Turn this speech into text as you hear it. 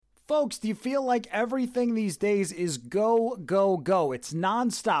Folks, do you feel like everything these days is go, go, go? It's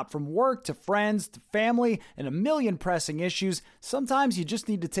nonstop from work to friends to family and a million pressing issues. Sometimes you just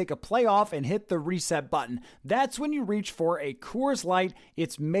need to take a play off and hit the reset button. That's when you reach for a Coors Light.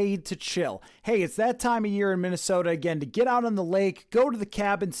 It's made to chill. Hey, it's that time of year in Minnesota again to get out on the lake, go to the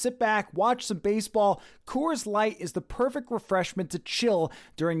cabin, sit back, watch some baseball. Coors Light is the perfect refreshment to chill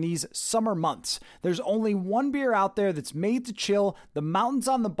during these summer months. There's only one beer out there that's made to chill. The mountains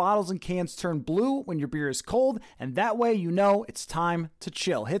on the bottles and cans turn blue when your beer is cold, and that way you know it's time to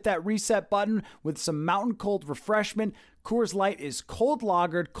chill. Hit that reset button with some mountain cold refreshment. Coors Light is cold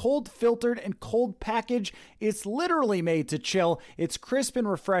lagered, cold filtered, and cold packaged. It's literally made to chill. It's crisp and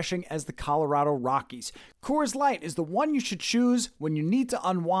refreshing as the Colorado Rockies. Coors Light is the one you should choose when you need to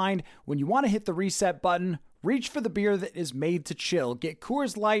unwind, when you want to hit the reset button. Reach for the beer that is made to chill. Get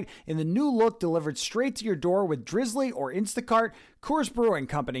Coors Light in the new look delivered straight to your door with Drizzly or Instacart. Coors Brewing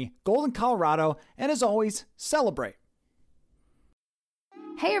Company, Golden, Colorado, and as always, celebrate.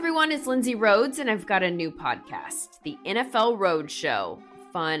 Hey everyone, it's Lindsay Rhodes, and I've got a new podcast, The NFL Roadshow.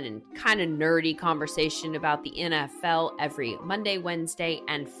 Fun and kind of nerdy conversation about the NFL every Monday, Wednesday,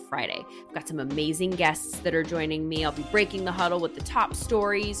 and Friday. I've got some amazing guests that are joining me. I'll be breaking the huddle with the top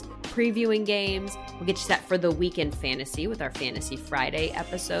stories, previewing games. We'll get you set for the weekend fantasy with our Fantasy Friday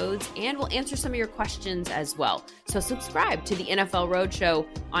episodes, and we'll answer some of your questions as well. So subscribe to the NFL Roadshow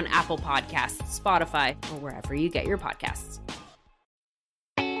on Apple Podcasts, Spotify, or wherever you get your podcasts.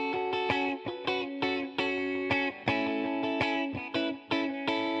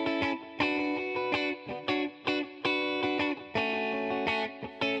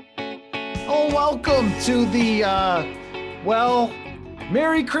 Welcome to the,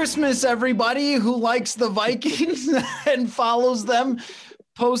 Merry Christmas, everybody who likes the Vikings and follows them.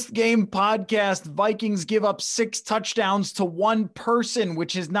 Post-game podcast, Vikings give up 6 touchdowns to one person,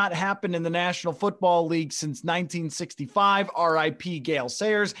 which has not happened in the National Football League since 1965, RIP Gale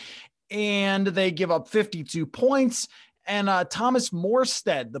Sayers, and they give up 52 points. And Thomas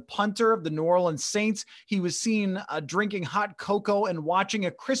Morstead, the punter of the New Orleans Saints, he was seen drinking hot cocoa and watching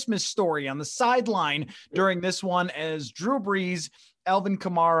A Christmas Story on the sideline during this one as Drew Brees, Alvin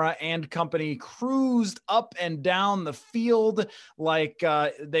Kamara, and company cruised up and down the field like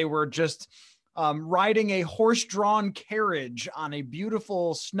they were just riding a horse-drawn carriage on a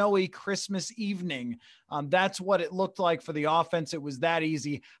beautiful snowy Christmas evening. That's what it looked like for the offense. It was that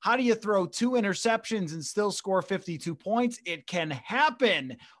easy. How do you throw 2 interceptions and still score 52 points? It can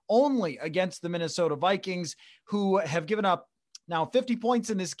happen only against the Minnesota Vikings, who have given up now 50 points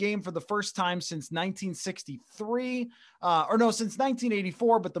in this game for the first time since 1963, since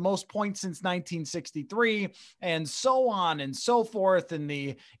 1984, but the most points since 1963, and so on and so forth. And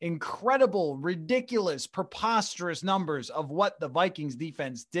the incredible, ridiculous, preposterous numbers of what the Vikings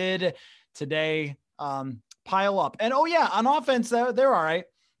defense did today pile up. And on offense, they're all right.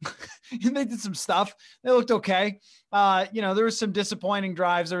 They did some stuff. They looked okay. There was some disappointing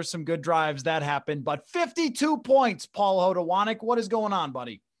drives. There were some good drives that happened, but 52 points, Paul Hodowanik. What is going on,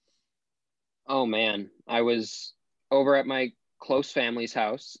 buddy? Oh man, I was over at my close family's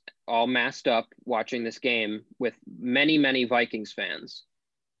house, all masked up, watching this game with many, many Vikings fans.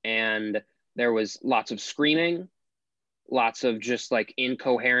 And there was lots of screaming, lots of just like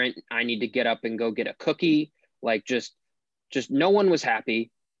incoherent, I need to get up and go get a cookie. Like just no one was happy.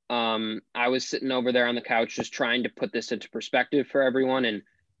 I was sitting over there on the couch just trying to put this into perspective for everyone. And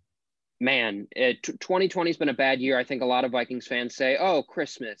man, 2020 has been a bad year. I think a lot of Vikings fans say, oh,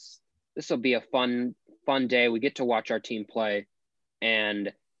 Christmas, this will be a fun day. We get to watch our team play.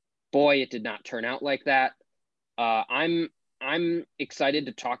 And boy, it did not turn out like that. I'm excited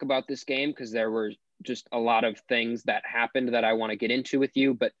to talk about this game because there were just a lot of things that happened that I want to get into with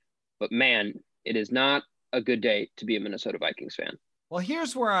you. But man, it is not a good day to be a Minnesota Vikings fan. Well,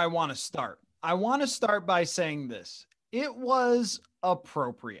 here's where I want to start. I want to start by saying this. It was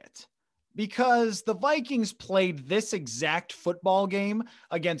appropriate because the Vikings played this exact football game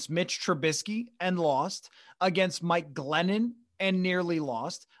against Mitch Trubisky and lost, against Mike Glennon and nearly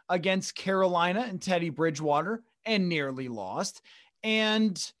lost, against Carolina and Teddy Bridgewater and nearly lost.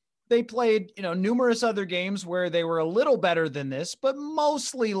 And they played, numerous other games where they were a little better than this, but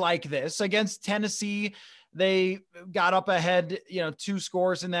mostly like this. Against Tennessee, they got up ahead, 2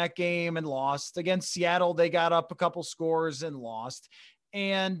 scores in that game and lost. Against Seattle, they got up a couple scores and lost.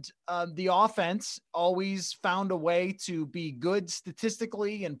 And the offense always found a way to be good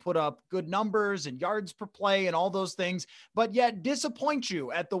statistically and put up good numbers and yards per play and all those things, but yet disappoint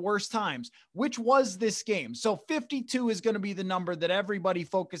you at the worst times, which was this game. So 52 is going to be the number that everybody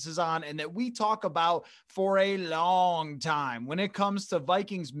focuses on and that we talk about for a long time. When it comes to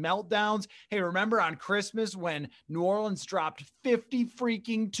Vikings meltdowns, hey, remember on Christmas when New Orleans dropped 50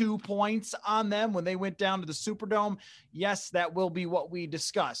 freaking 2 points on them when they went down to the Superdome? Yes, that will be what we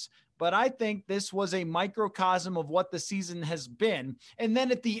discuss. But I think this was a microcosm of what the season has been. And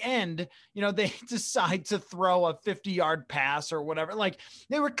then at the end, they decide to throw a 50-yard pass or whatever. Like,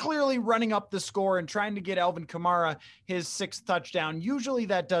 they were clearly running up the score and trying to get Alvin Kamara his 6th touchdown. Usually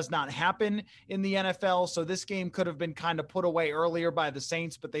that does not happen in the NFL. So this game could have been kind of put away earlier by the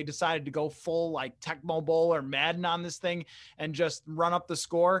Saints, but they decided to go full like Tecmo Bowl or Madden on this thing and just run up the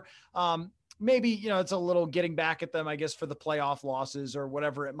score. Maybe, it's a little getting back at them, I guess, for the playoff losses or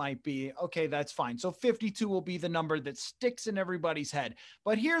whatever it might be. Okay, that's fine. So 52 will be the number that sticks in everybody's head.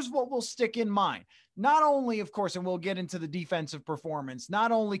 But here's what will stick in mind. Not only, of course, and we'll get into the defensive performance,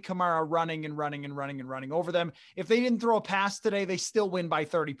 not only Kamara running over them. If they didn't throw a pass today, they still win by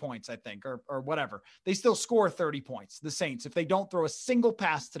 30 points, I think, or whatever. They still score 30 points, the Saints, if they don't throw a single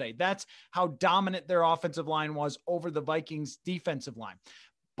pass today. That's how dominant their offensive line was over the Vikings defensive line.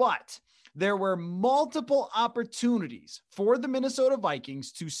 But there were multiple opportunities for the Minnesota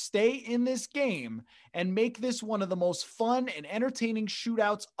Vikings to stay in this game and make this one of the most fun and entertaining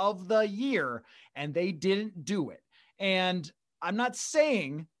shootouts of the year, and they didn't do it. And I'm not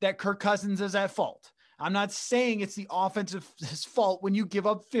saying that Kirk Cousins is at fault. I'm not saying it's the offensive's fault when you give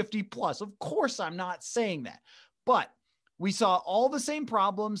up 50 plus. Of course, I'm not saying that. But we saw all the same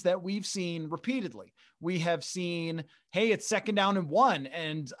problems that we've seen repeatedly. We have seen, hey, it's 2nd down and 1.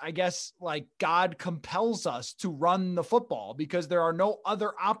 And I guess like God compels us to run the football because there are no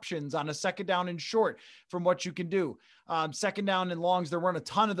other options on a 2nd down and short from what you can do. 2nd down and longs, there weren't a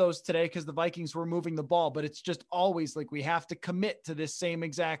ton of those today because the Vikings were moving the ball, but it's just always like we have to commit to this same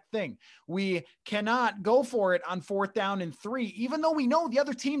exact thing. We cannot go for it on 4th down and 3, even though we know the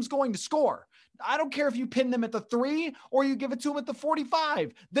other team's going to score. I don't care if you pin them at the 3 or you give it to them at the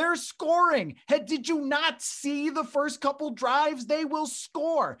 45. They're scoring. Did you not see the first couple drives? They will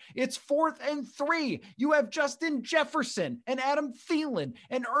score. It's 4th and 3. You have Justin Jefferson and Adam Thielen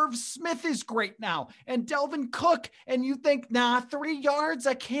and Irv Smith is great now and Delvin Cook. And you think, 3 yards?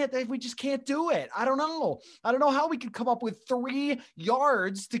 We just can't do it. I don't know how we could come up with 3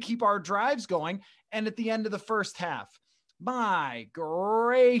 yards to keep our drives going. And at the end of the first half, my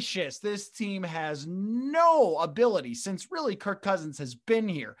gracious, this team has no ability since really Kirk Cousins has been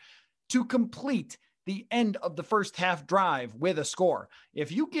here to complete the end of the first half drive with a score.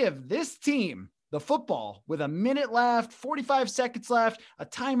 If you give this team the football with a minute left, 45 seconds left, a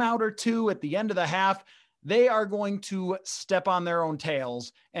timeout or 2 at the end of the half, they are going to step on their own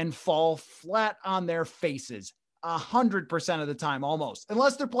tails and fall flat on their faces 100% of the time, almost,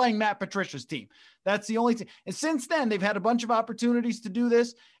 unless they're playing Matt Patricia's team. That's the only thing. And since then, they've had a bunch of opportunities to do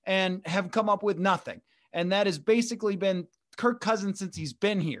this and have come up with nothing. And that has basically been Kirk Cousins since he's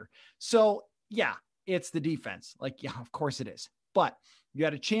been here. So yeah, it's the defense. Of course it is. But you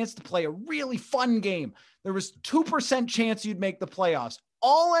had a chance to play a really fun game. There was 2% chance you'd make the playoffs.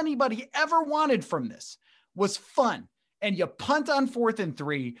 All anybody ever wanted from this was fun. And you punt on 4th and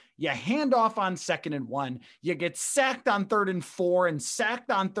 3, you hand off on 2nd and 1, you get sacked on 3rd and 4 and sacked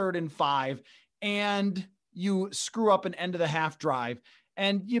on 3rd and 5, and you screw up an end of the half drive,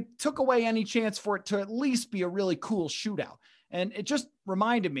 and you took away any chance for it to at least be a really cool shootout. And it just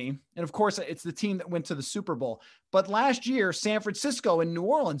reminded me, and of course it's the team that went to the Super Bowl, but last year, San Francisco and New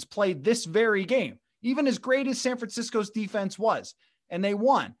Orleans played this very game, even as great as San Francisco's defense was, and they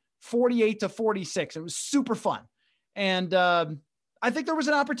won 48-46. It was super fun. And I think there was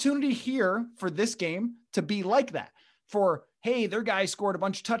an opportunity here for this game to be like that. For, hey, their guy scored a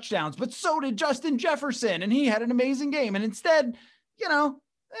bunch of touchdowns, but so did Justin Jefferson, and he had an amazing game. And instead, they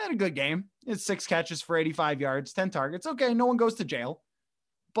had a good game. It's 6 catches for 85 yards, 10 targets. Okay, no one goes to jail.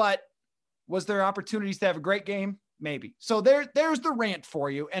 But was there opportunities to have a great game? Maybe. So there's the rant for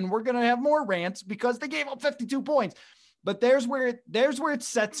you. And we're going to have more rants because they gave up 52 points. But there's where it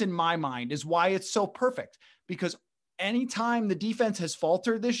sets in my mind is why it's so perfect. Because anytime the defense has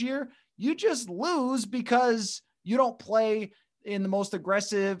faltered this year, you just lose because you don't play in the most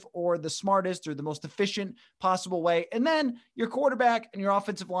aggressive or the smartest or the most efficient possible way. And then your quarterback and your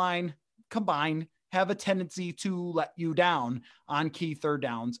offensive line combined have a tendency to let you down on key 3rd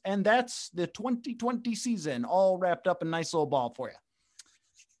downs. And that's the 2020 season all wrapped up in a nice little ball for you.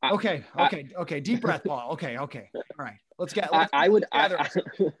 Okay. Deep breath, Paul. Okay. All right.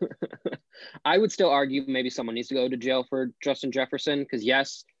 I would still argue maybe someone needs to go to jail for Justin Jefferson, because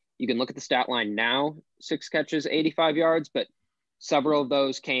yes, you can look at the stat line now, 6 catches, 85 yards, but several of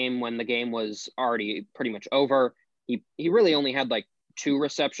those came when the game was already pretty much over. He really only had like 2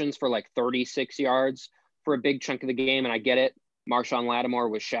 receptions for like 36 yards for a big chunk of the game, and I get it. Marshawn Lattimore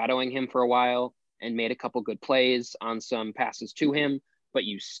was shadowing him for a while and made a couple good plays on some passes to him, but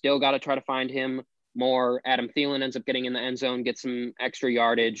you still got to try to find him more. Adam Thielen ends up getting in the end zone, get some extra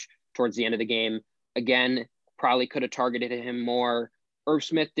yardage towards the end of the game. Again, probably could have targeted him more. Irv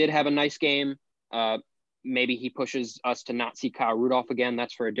Smith did have a nice game. Maybe he pushes us to not see Kyle Rudolph again.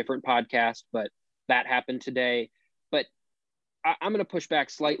 That's for a different podcast, but that happened today. But I'm going to push back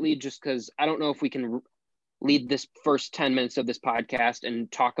slightly just because I don't know if we can lead this first 10 minutes of this podcast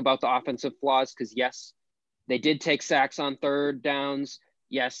and talk about the offensive flaws, because yes, they did take sacks on third downs.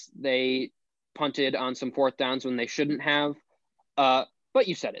 Yes, they punted on some fourth downs when they shouldn't have. But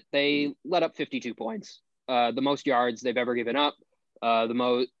you said it. They let up 52 points, the most yards they've ever given up, the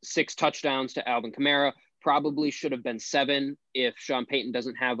most 6 touchdowns to Alvin Kamara. Probably should have been 7 if Sean Payton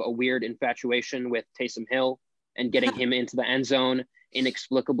doesn't have a weird infatuation with Taysom Hill and getting him into the end zone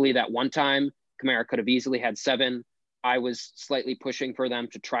inexplicably that one time. Kamara could have easily had 7. I was slightly pushing for them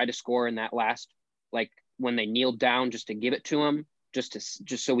to try to score in that last, like when they kneeled down just to give it to him, just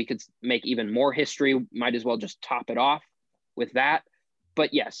so we could make even more history. Might as well just top it off with that.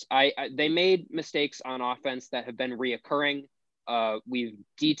 But yes, they made mistakes on offense that have been reoccurring. We've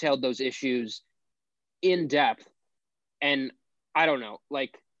detailed those issues in depth, and I don't know,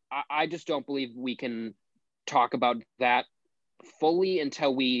 like I just don't believe we can talk about that fully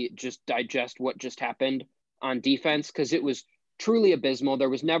until we just digest what just happened on defense, because it was truly abysmal. There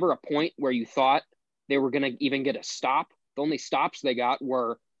was never a point where you thought they were going to even get a stop. The only stops they got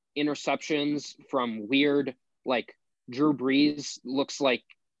were interceptions from weird, like Drew Brees looks like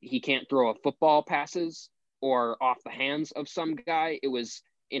he can't throw a football passes, or off the hands of some guy. It was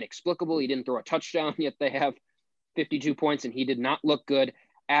inexplicable. He didn't throw a touchdown, yet they have 52 points, and he did not look good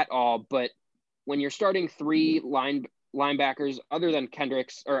at all. But when you're starting 3 linebackers, other than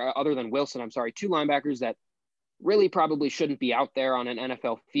Kendricks, or other than Wilson, 2 linebackers that really probably shouldn't be out there on an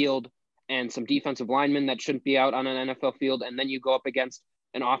NFL field, and some defensive linemen that shouldn't be out on an NFL field, and then you go up against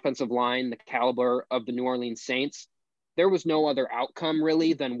an offensive line the caliber of the New Orleans Saints, there was no other outcome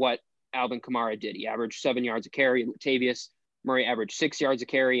really than what Alvin Kamara did. He averaged 7 yards a carry. Latavius Murray averaged 6 yards a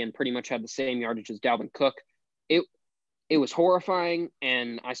carry and pretty much had the same yardage as Dalvin Cook. It was horrifying,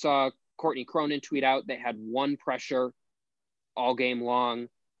 and I saw Courtney Cronin tweet out they had 1 pressure all game long,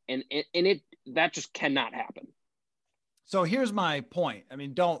 and that just cannot happen. So here's my point. I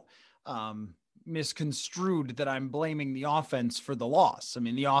mean, don't misconstrued that I'm blaming the offense for the loss. I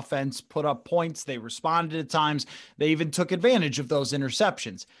mean, the offense put up points. They responded at times. They even took advantage of those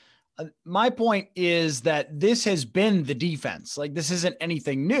interceptions. My point is that this has been the defense. Like, this isn't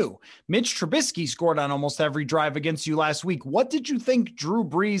anything new. Mitch Trubisky scored on almost every drive against you last week. What did you think Drew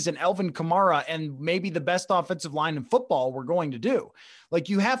Brees and Alvin Kamara and maybe the best offensive line in football were going to do? Like,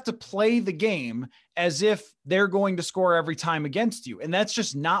 you have to play the game as if they're going to score every time against you. And that's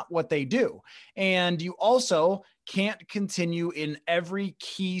just not what they do. And you also can't continue in every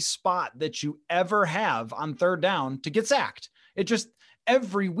key spot that you ever have on third down to get sacked. It just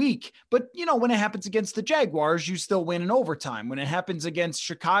every week. But, you know, when it happens against the Jaguars, you still win in overtime. When it happens against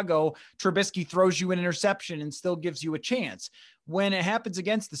Chicago, Trubisky throws you an interception and still gives you a chance. When it happens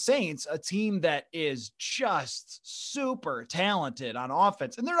against the Saints, a team that is just super talented on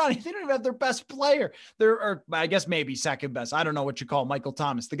offense, and they don't even have their best player. Or I guess maybe second best. I don't know what you call Michael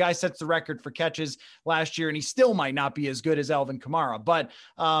Thomas. The guy sets the record for catches last year, and he still might not be as good as Alvin Kamara, but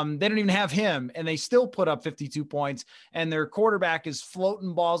they don't even have him, and they still put up 52 points, and their quarterback is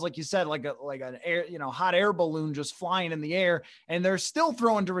floating balls, like you said, like an air, hot air balloon just flying in the air, and they're still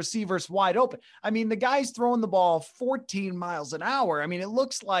throwing to receivers wide open. I mean, the guy's throwing the ball 14 miles an hour. I mean, it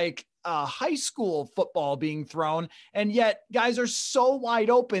looks like high school football being thrown, and yet guys are so wide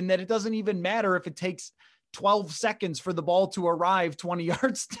open that it doesn't even matter if it takes 12 seconds for the ball to arrive 20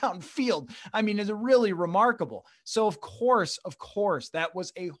 yards downfield. I mean, it's really remarkable. So of course, that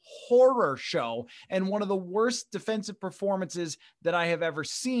was a horror show and one of the worst defensive performances that I have ever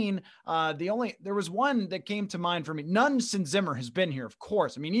seen. There was one that came to mind for me. None since Zimmer has been here, of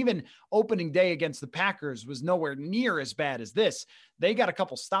course. I mean, even opening day against the Packers was nowhere near as bad as this. They got a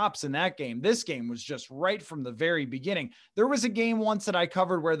couple stops in that game. This game was just right from the very beginning. There was a game once that I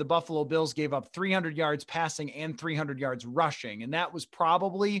covered where the Buffalo Bills gave up 300 yards passing and 300 yards rushing. And that was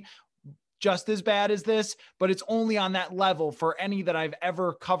probably just as bad as this, but it's only on that level for any that I've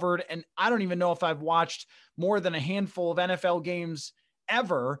ever covered. And I don't even know if I've watched more than a handful of NFL games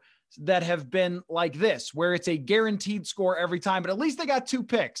ever that have been like this, where it's a guaranteed score every time, but at least they got 2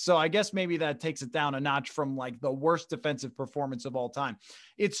 picks. So I guess maybe that takes it down a notch from like the worst defensive performance of all time.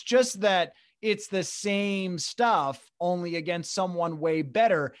 It's just that it's the same stuff, only against someone way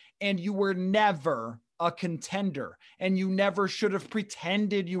better. And you were never a contender, and you never should have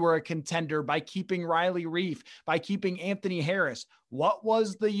pretended you were a contender by keeping Riley Reiff, by keeping Anthony Harris. What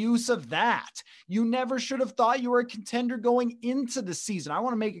was the use of that? You never should have thought you were a contender going into the season. I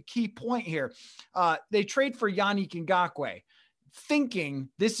want to make a key point here. They trade for Yannick Ngakoue, thinking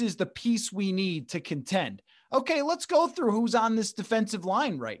this is the piece we need to contend. Okay, let's go through who's on this defensive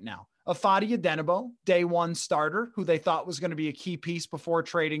line right now. Afadi Adenabo, day one starter, who they thought was going to be a key piece before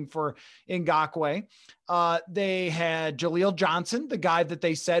trading for Ngakoue. They had Jaleel Johnson, the guy that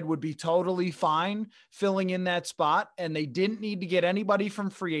they said would be totally fine filling in that spot, and they didn't need to get anybody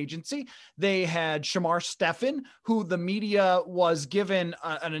from free agency. They had Shamar Stephen, who the media was given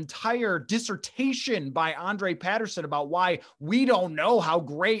an entire dissertation by Andre Patterson about why we don't know how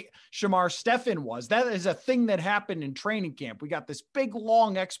great Shamar Stephen was. That is a thing that happened in training camp. We got this big,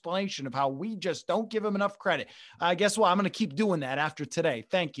 long explanation of how we just don't give him enough credit. Guess what? I'm going to keep doing that after today.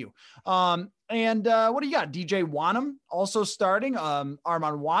 Thank you. And what do you got? DJ Wanham also starting,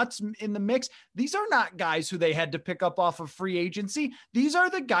 Armon Watts in the mix. These are not guys who they had to pick up off of free agency. These are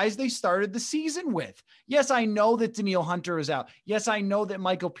the guys they started the season with. Yes, I know that Danielle Hunter is out. Yes, I know that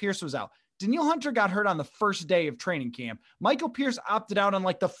Michael Pierce was out. Danielle Hunter got hurt on the first day of training camp. Michael Pierce opted out on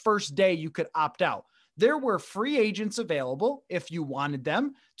like the first day you could opt out. There were free agents available if you wanted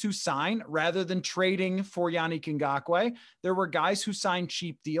them to sign rather than trading for Yannick Ngakoue. There were guys who signed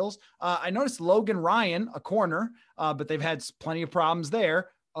cheap deals. I noticed Logan Ryan, a corner, but they've had plenty of problems there.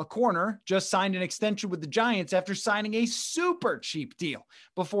 A corner just signed an extension with the Giants after signing a super cheap deal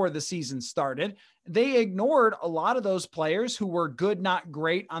before the season started. They ignored a lot of those players who were good, not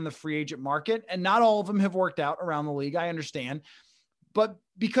great on the free agent market. And not all of them have worked out around the league. I understand. But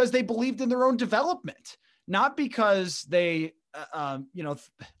because they believed in their own development, not because they,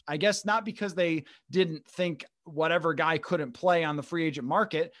 I guess not because they didn't think whatever guy couldn't play on the free agent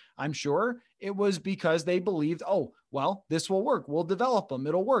market. I'm sure it was because they believed, oh, well, this will work. We'll develop them.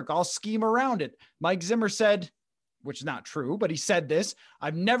 It'll work. I'll scheme around it. Mike Zimmer said, which is not true, but he said this,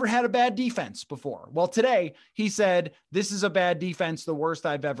 I've never had a bad defense before. Well, today he said, this is a bad defense, the worst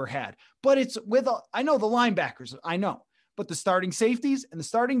I've ever had. But it's with, I know the linebackers, I know. But the starting safeties and the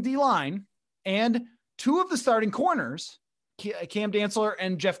starting D-line and 2 of the starting corners, Cam Dantzler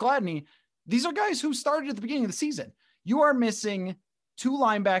and Jeff Gladney, these are guys who started at the beginning of the season. You are missing 2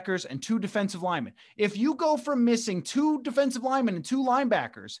 linebackers and 2 defensive linemen. If you go from missing 2 defensive linemen and 2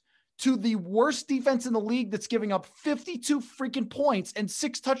 linebackers to the worst defense in the league that's giving up 52 freaking points and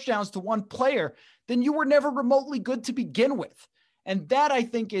 6 touchdowns to 1 player, then you were never remotely good to begin with. And that, I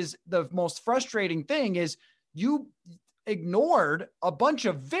think, is the most frustrating thing is you ignored a bunch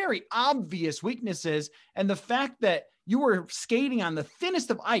of very obvious weaknesses and the fact that you were skating on the thinnest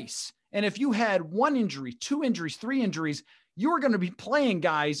of ice. And if you had 1 injury, 2 injuries, 3 injuries, you were going to be playing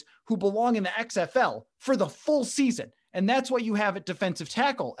guys who belong in the XFL for the full season. And that's what you have at defensive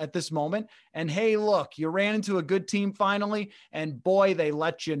tackle at this moment. And hey, look, you ran into a good team finally, and boy, they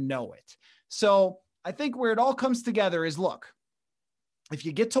let you know it. So I think where it all comes together is, look, if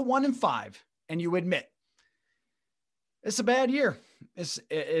you get to 1-5 and you admit, it's a bad year.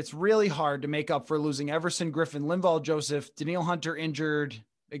 It's really hard to make up for losing Everson Griffin, Linval Joseph, Danielle Hunter injured,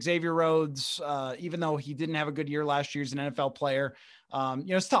 Xavier Rhodes, even though he didn't have a good year last year as an NFL player.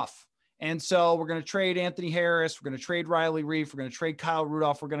 It's tough. And so we're going to trade Anthony Harris. We're going to trade Riley Reiff. We're going to trade Kyle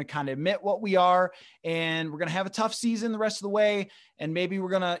Rudolph. We're going to kind of admit what we are, and we're going to have a tough season the rest of the way. And maybe we're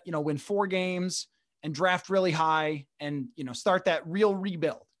going to, win 4 games and draft really high and, start that real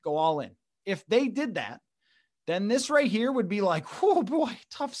rebuild, go all in. If they did that, then this right here would be like, oh boy,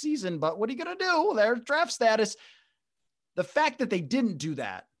 tough season, but what are you going to do? Their draft status. The fact that they didn't do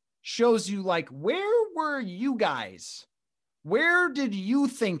that shows you, like, where were you guys? Where did you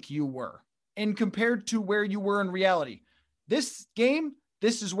think you were and compared to where you were in reality? This game,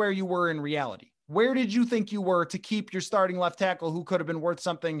 this is where you were in reality. Where did you think you were to keep your starting left tackle who could have been worth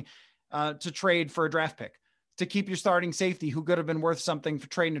something to trade for a draft pick, to keep your starting safety who could have been worth something for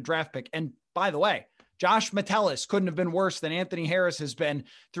trading a draft pick? And by the way, Josh Metellus couldn't have been worse than Anthony Harris has been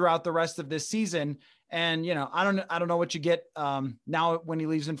throughout the rest of this season. And, I don't know what you get now when he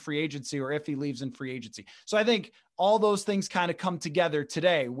leaves in free agency or if he leaves in free agency. So I think all those things kind of come together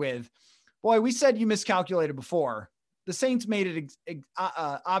today with, boy, we said you miscalculated before. the Saints made it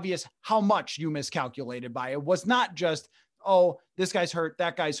obvious how much you miscalculated by it. It was not just, oh, this guy's hurt,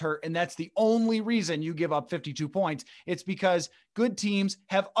 that guy's hurt, and that's the only reason you give up 52 points. It's because good teams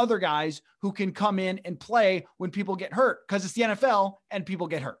have other guys who can come in and play when people get hurt, because it's the NFL and people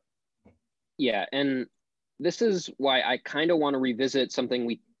get hurt. Yeah, and this is why I kind of want to revisit something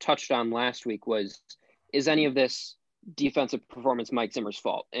we touched on last week is any of this defensive performance Mike Zimmer's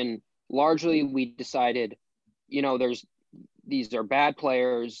fault? And largely we decided, these are bad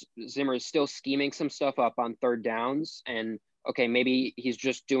players. Zimmer is still scheming some stuff up on third downs. And okay, maybe he's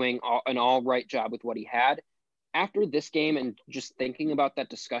just doing an all right job with what he had. After this game and just thinking about that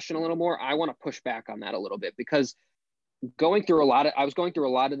discussion a little more, I want to push back on that a little bit, because I was going through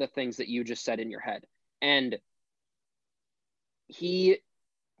a lot of the things that you just said in your head. And the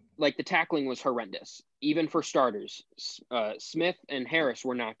tackling was horrendous, even for starters. Smith and Harris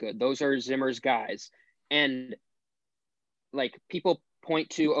were not good. Those are Zimmer's guys. And people point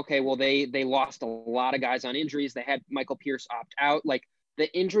to, okay, well, they lost a lot of guys on injuries. They had Michael Pierce opt out.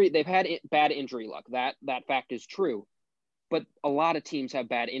 The injury, they've had bad injury luck. That fact is true. But a lot of teams have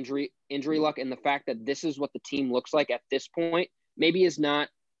bad injury luck. And the fact that this is what the team looks like at this point maybe is not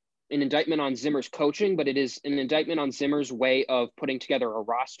an indictment on Zimmer's coaching, but it is an indictment on Zimmer's way of putting together a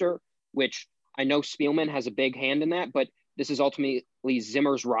roster, which I know Spielman has a big hand in that, but this is ultimately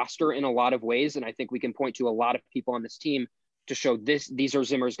Zimmer's roster in a lot of ways. And I think we can point to a lot of people on this team to show these are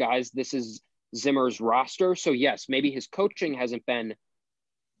Zimmer's guys. This is Zimmer's roster. So yes, maybe his coaching hasn't been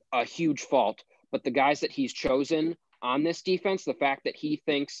a huge fault, but the guys that he's chosen on this defense, the fact that he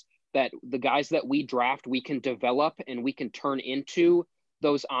thinks that the guys that we draft, we can develop and we can turn into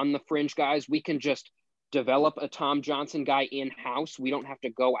those on the fringe guys. We can just develop a Tom Johnson guy in-house. We don't have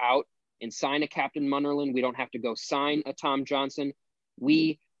to go out and sign a Captain Munnerlyn. We don't have to go sign a Tom Johnson.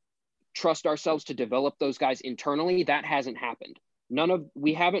 We trust ourselves to develop those guys internally. That hasn't happened.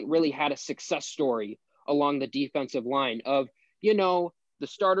 We haven't really had a success story along the defensive line of, the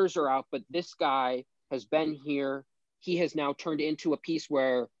starters are out, but this guy has been here. He has now turned into a piece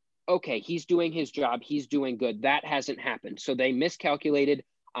where, okay, he's doing his job. He's doing good. That hasn't happened. So they miscalculated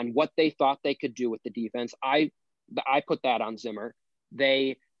on what they thought they could do with the defense. I put that on Zimmer.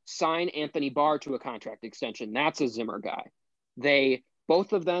 They sign Anthony Barr to a contract extension. That's a Zimmer guy.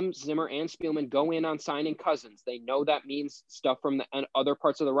 Both of them, Zimmer and Spielman, go in on signing Cousins. They know that means stuff from the other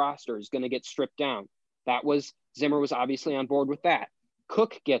parts of the roster is going to get stripped down. Zimmer was obviously on board with that.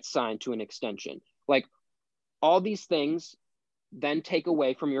 Cook gets signed to an extension. All these things then take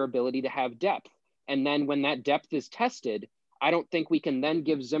away from your ability to have depth. And then when that depth is tested, I don't think we can then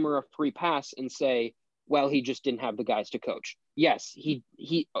give Zimmer a free pass and say, well, he just didn't have the guys to coach. Yes, he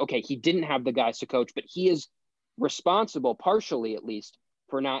didn't have the guys to coach, but he is responsible, partially at least,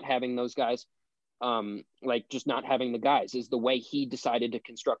 for not having those guys, just not having the guys is the way he decided to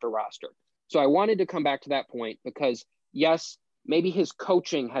construct a roster. So I wanted to come back to that point because, yes, maybe his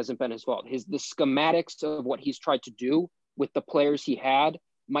coaching hasn't been his fault. The schematics of what he's tried to do with the players he had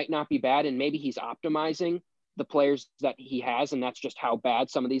might not be bad, and maybe he's optimizing the players that he has, and that's just how bad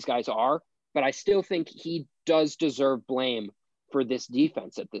some of these guys are. But I still think he does deserve blame for this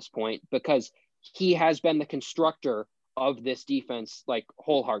defense at this point because he has been the constructor of this defense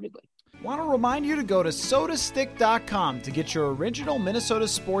wholeheartedly. Want to remind you to go to sodastick.com to get your original Minnesota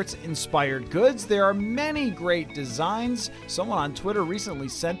sports inspired goods. There are many great designs. Someone on Twitter recently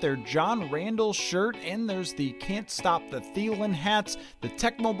sent their John Randall shirt, and there's the Can't Stop the Thielen hats, the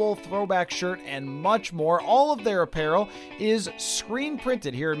Tecmo Bowl throwback shirt, and much more. All of their apparel is screen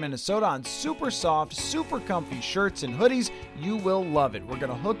printed here in Minnesota on super soft, super comfy shirts and hoodies. You will love it. We're going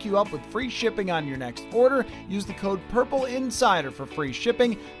to hook you up with free shipping on your next order. Use the code PURPLEINSIDER for free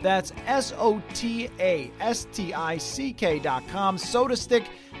shipping. That's SOTASTICK.com. Soda Stick,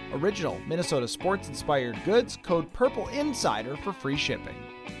 original Minnesota sports inspired goods. Code Purple Insider for free shipping.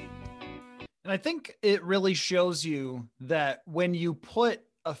 And I think it really shows you that when you put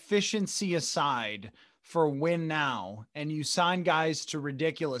efficiency aside for win now and you sign guys to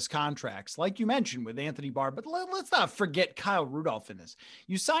ridiculous contracts, like you mentioned with Anthony Barr, but let's not forget Kyle Rudolph in this.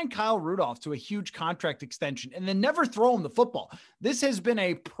 You sign Kyle Rudolph to a huge contract extension and then never throw him the football. This has been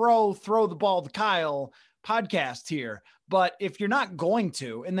a pro throw the ball to Kyle podcast here. But if you're not going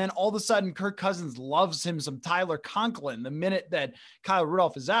to, and then all of a sudden Kirk Cousins loves him some Tyler Conklin the minute that Kyle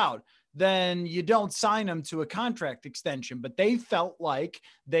Rudolph is out, then you don't sign them to a contract extension. But they felt like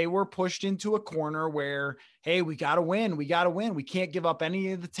they were pushed into a corner where, hey, we got to win. We got to win. We can't give up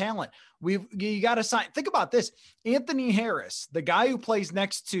any of the talent. You got to sign. Think about this. Anthony Harris, the guy who plays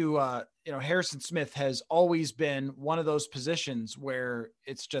next to, Harrison Smith, has always been one of those positions where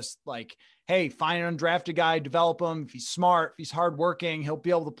it's just like, hey, find an undrafted guy, develop him. If he's smart, if he's hardworking, he'll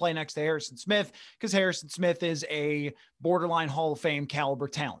be able to play next to Harrison Smith, because Harrison Smith is a borderline Hall of Fame caliber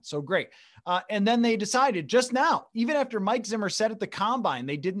talent. So great. And then they decided just now, even after Mike Zimmer said at the combine,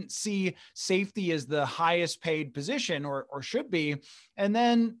 they didn't see safety as the highest paid position or should be. And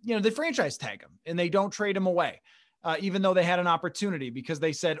then, they franchise tag him and they don't trade him away. Even though they had an opportunity, because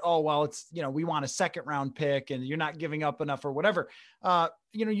they said, oh, well, it's, we want a second round pick and you're not giving up enough or whatever.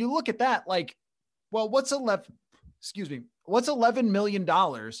 You look at that like, well, what's $11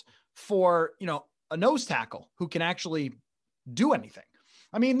 million for, a nose tackle who can actually do anything?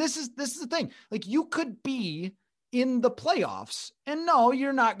 I mean, this is the thing. Like, you could be in the playoffs, and no,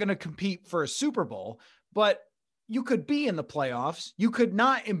 you're not going to compete for a Super Bowl, but you could be in the playoffs. You could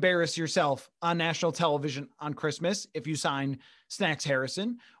not embarrass yourself on national television on Christmas if you sign Snacks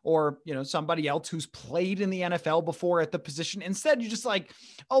Harrison or, somebody else who's played in the NFL before at the position. Instead, you just like,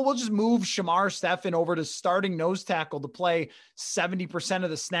 oh, we'll just move Shamar Stephen over to starting nose tackle to play 70% of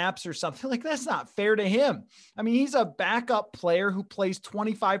the snaps or something. Like, that's not fair to him. I mean, he's a backup player who plays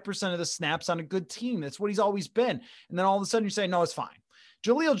 25% of the snaps on a good team. That's what he's always been. And then all of a sudden you say, no, it's fine.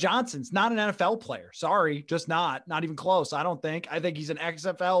 Jaleel Johnson's not an NFL player. Sorry, just not even close. I don't think. I think he's an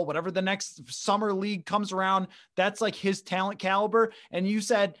XFL, whatever the next summer league comes around. That's like his talent caliber. And you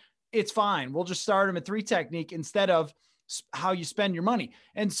said, it's fine. We'll just start him at 3 technique instead of how you spend your money.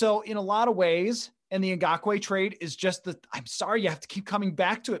 And so in a lot of ways, and the Ngakoue trade is just I'm sorry, you have to keep coming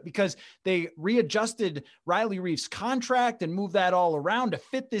back to it, because they readjusted Riley Reif's contract and moved that all around to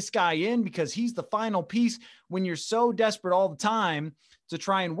fit this guy in, because he's the final piece. When you're so desperate all the time to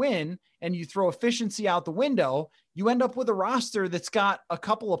try and win and you throw efficiency out the window, you end up with a roster that's got a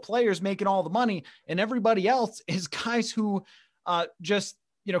couple of players making all the money and everybody else is guys who just,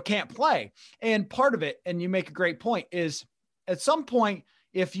 can't play. And part of it, and you make a great point, is at some point,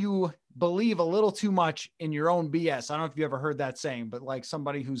 if you believe a little too much in your own BS, I don't know if you ever heard that saying, but like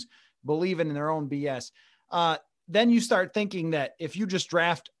somebody who's believing in their own BS, then you start thinking that if you just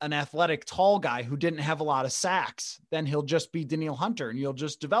draft an athletic tall guy who didn't have a lot of sacks, then he'll just be Danielle Hunter and you'll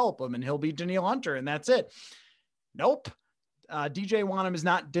just develop him and he'll be Danielle Hunter and that's it. Nope. DJ Wonnum is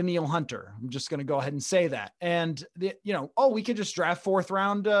not Danielle Hunter. I'm just going to go ahead and say that. And we could just draft 4th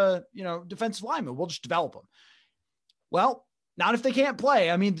round, defensive lineman. We'll just develop them. Well, not if they can't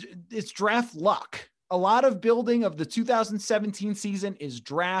play. I mean, it's draft luck. A lot of building of the 2017 season is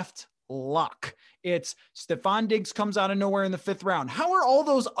draft luck. It's Stephon Diggs comes out of nowhere in the 5th round. How are all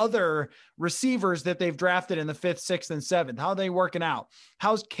those other receivers that they've drafted in the 5th, 6th, and 7th? How are they working out?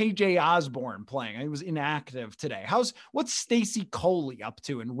 How's KJ Osborne playing? He was inactive today. What's Stacy Coley up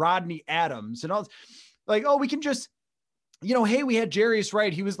to, and Rodney Adams and all? Like, oh, we can just, hey, we had Jarius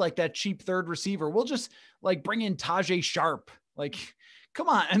Wright. He was like that cheap 3rd receiver. We'll just like bring in Tajay Sharp. Like, come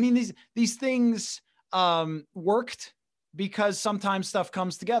on. I mean, these things worked because sometimes stuff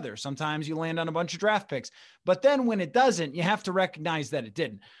comes together. Sometimes you land on a bunch of draft picks, but then when it doesn't, you have to recognize that it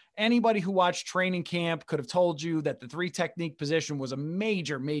didn't. Anybody who watched training camp could have told you that the 3 technique position was a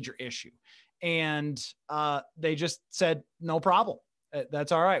major, major issue. And they just said, no problem.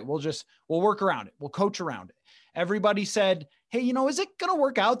 That's all right. We'll work around it. We'll coach around it. Everybody said, hey, is it going to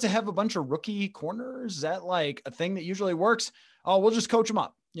work out to have a bunch of rookie corners? Is that like a thing that usually works? Oh, we'll just coach them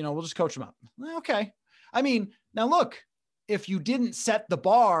up. We'll just coach them up. Okay. I mean, now look, if you didn't set the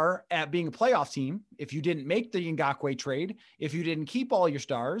bar at being a playoff team, if you didn't make the Ngakoue trade, if you didn't keep all your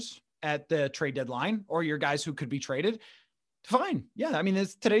stars at the trade deadline or your guys who could be traded, fine. Yeah. I mean,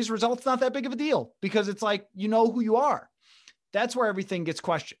 today's result's not that big of a deal, because it's like, who you are. That's where everything gets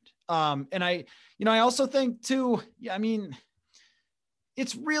questioned. And I also think too, I mean,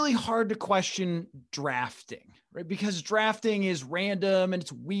 it's really hard to question drafting, right? Because drafting is random and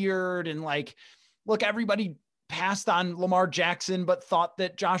it's weird. And like, look, everybody passed on Lamar Jackson, but thought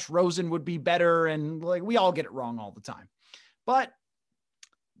that Josh Rosen would be better. And like, we all get it wrong all the time, but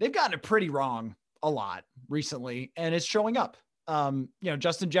they've gotten it pretty wrong a lot recently, and it's showing up.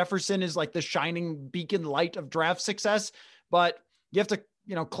 Justin Jefferson is like the shining beacon light of draft success, but you have to,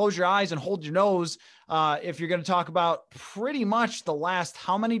 close your eyes and hold your nose if you're going to talk about pretty much the last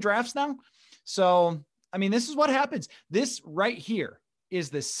how many drafts now. So, I mean, this is what happens. This right here is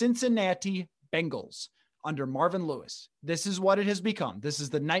the Cincinnati Bengals under Marvin Lewis. This is what it has become. This is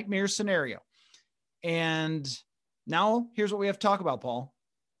the nightmare scenario. And now here's what we have to talk about, Paul.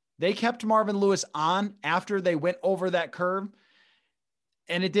 They kept Marvin Lewis on after they went over that curve,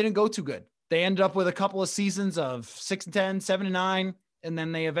 and it didn't go too good. They ended up with a couple of seasons of 6-10, 7-9, and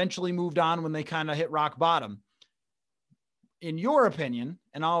then they eventually moved on when they kind of hit rock bottom. In your opinion,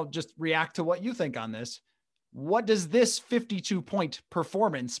 and I'll just react to what you think on this, What does this 52-point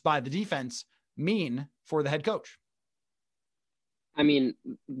performance by the defense mean for the head coach? I mean,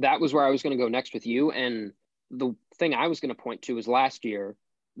 that was where I was going to go next with you. And the thing I was going to point to is last year,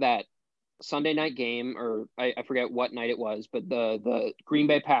 that Sunday night game, or I forget what night it was, but the Green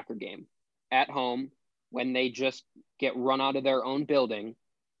Bay Packer game at home, when they just get run out of their own building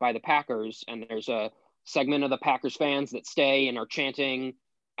by the Packers, and there's a segment of the Packers fans that stay and are chanting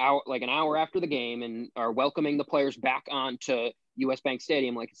out like an hour after the game and are welcoming the players back onto US Bank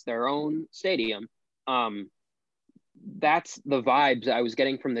Stadium like it's their own stadium. That's the vibes I was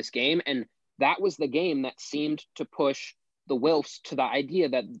getting from this game. And that was the game that seemed to push the Wilfs to the idea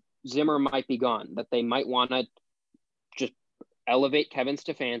that Zimmer might be gone, that they might want to just elevate Kevin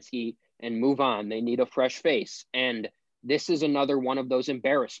Stefanski and move on. They need a fresh face. And this is another one of those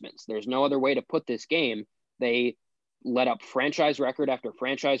embarrassments. There's no other way to put this game. They let up franchise record after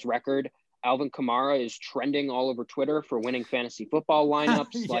franchise record. Alvin Kamara is trending all over Twitter for winning fantasy football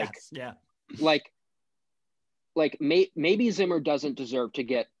lineups. Maybe Zimmer doesn't deserve to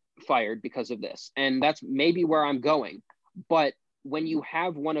get fired because of this. And that's maybe where I'm going. But when you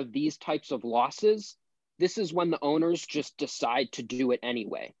have one of these types of losses, this is when the owners just decide to do it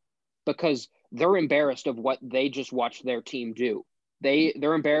anyway, because they're embarrassed of what they just watched their team do.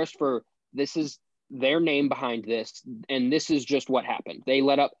 They're embarrassed for, this is their name behind this, and this is just what happened. They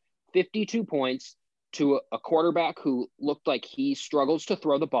let up 52 points to a quarterback who looked like he struggles to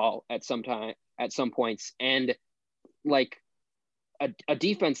throw the ball at some points, and like a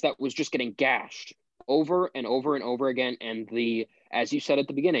defense that was just getting gashed over and over and over again. And as you said at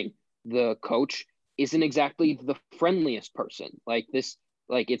the beginning, the coach isn't exactly the friendliest person. Like this,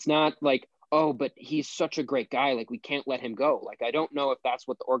 like, it's not like, oh, but he's such a great guy, like we can't let him go. Like, I don't know if that's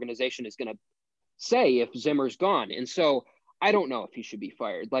what the organization is going to say if Zimmer's gone. And so I don't know if he should be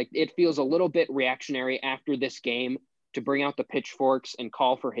fired. Like, it feels a little bit reactionary after this game to bring out the pitchforks and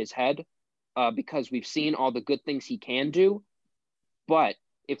call for his head, because we've seen all the good things he can do. But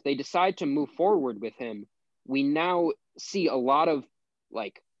if they decide to move forward with him, we now see a lot of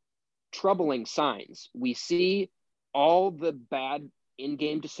like troubling signs. We see all the bad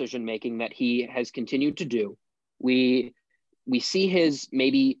in-game decision making that he has continued to do. We see his,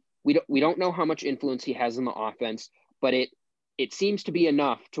 maybe we don't know how much influence he has in the offense, but it seems to be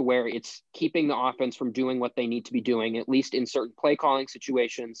enough to where it's keeping the offense from doing what they need to be doing, at least in certain play calling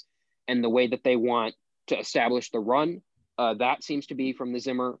situations and the way that they want to establish the run. That seems to be from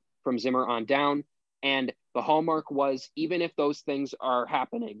Zimmer on down. And the hallmark was, even if those things are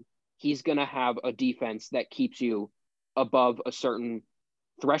happening, he's going to have a defense that keeps you above a certain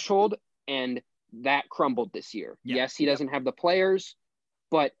threshold. And that crumbled this year. Yep. Yes, he doesn't have the players,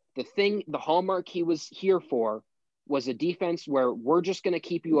 but the hallmark he was here for was a defense where we're just going to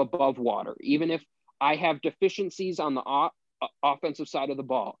keep you above water. Even if I have deficiencies on the offensive side of the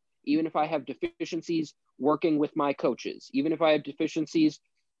ball, even if I have deficiencies working with my coaches, even if I have deficiencies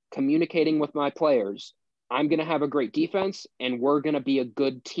communicating with my players, I'm going to have a great defense and we're going to be a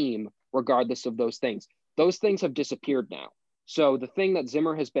good team regardless of those things. Those things have disappeared now. So the thing that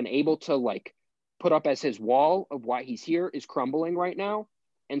Zimmer has been able to like put up as his wall of why he's here is crumbling right now.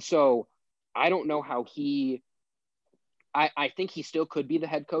 And so I don't know how I think he still could be the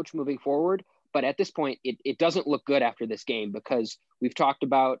head coach moving forward, but at this point it doesn't look good after this game, because we've talked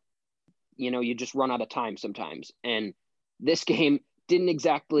about, you just run out of time sometimes. And this game didn't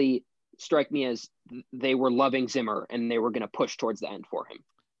exactly strike me as they were loving Zimmer and they were going to push towards the end for him.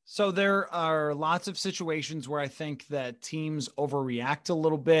 So there are lots of situations where I think that teams overreact a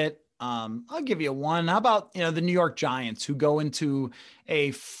little bit. I'll give you one. How about, the New York Giants, who go into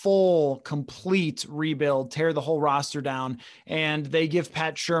a full, complete rebuild, tear the whole roster down, and they give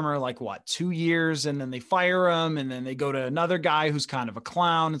Pat Shurmur 2 years, and then they fire him, and then they go to another guy who's kind of a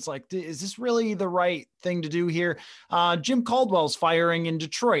clown. It's like, is this really the right thing to do here? Jim Caldwell's firing in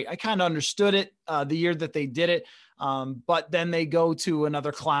Detroit. I kind of understood it the year that they did it. But then they go to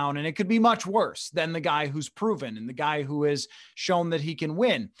another clown, and it could be much worse than the guy who's proven and the guy who has shown that he can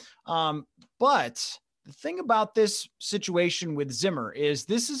win. But the thing about this situation with Zimmer is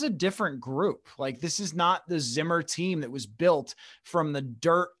this is a different group. Like, this is not the Zimmer team that was built from the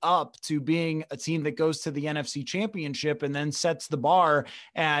dirt up to being a team that goes to the NFC Championship and then sets the bar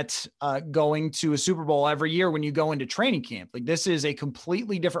at going to a Super Bowl every year when you go into training camp. Like, this is a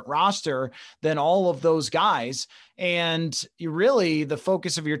completely different roster than all of those guys. And the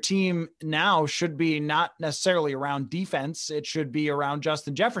focus of your team now should be not necessarily around defense. It should be around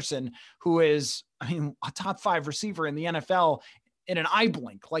Justin Jefferson, who is, a top 5 receiver in the NFL in an eye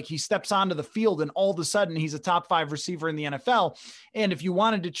blink. Like he steps onto the field and all of a sudden he's a top 5 receiver in the NFL. And if you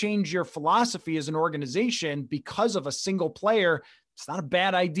wanted to change your philosophy as an organization because of a single player, it's not a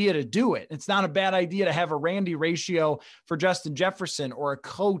bad idea to do it. It's not a bad idea to have a Randy ratio for Justin Jefferson, or a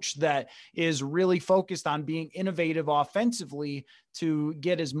coach that is really focused on being innovative offensively to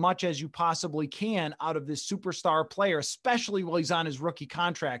get as much as you possibly can out of this superstar player, especially while he's on his rookie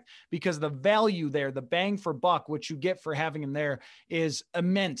contract, because the value there, the bang for buck, what you get for having him there is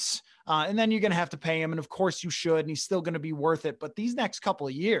immense. And then you're going to have to pay him. And of course you should, and he's still going to be worth it. But these next couple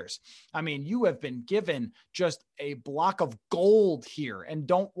of years, I mean, you have been given just a block of gold here, and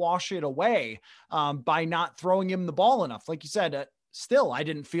don't wash it away by not throwing him the ball enough. Like you said, still, I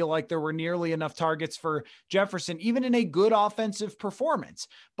didn't feel like there were nearly enough targets for Jefferson, even in a good offensive performance.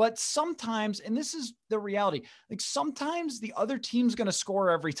 But sometimes, and this is the reality, like sometimes the other team's going to score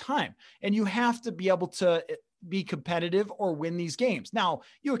every time, and you have to be able to be competitive or win these games. Now,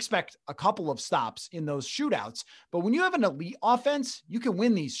 you expect a couple of stops in those shootouts, but when you have an elite offense, you can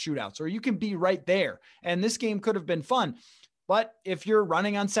win these shootouts, or you can be right there. And this game could have been fun. But if you're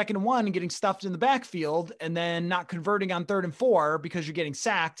running on 2nd and 1 and getting stuffed in the backfield and then not converting on 3rd and 4 because you're getting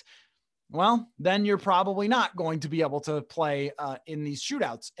sacked, well, then you're probably not going to be able to play in these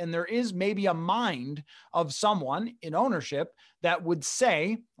shootouts. And there is maybe a mind of someone in ownership that would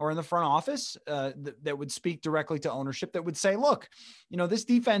say, or in the front office that would speak directly to ownership, that would say, look, you know, this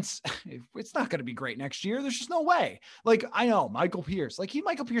defense, it's not going to be great next year. There's just no way. Like, I know Michael Pierce,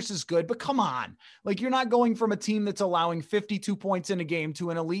 Michael Pierce is good, but come on, like you're not going from a team that's allowing 52 points in a game to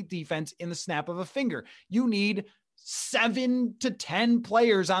an elite defense in the snap of a finger. You need 7 to 10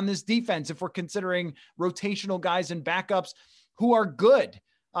 players on this defense if we're considering rotational guys and backups who are good.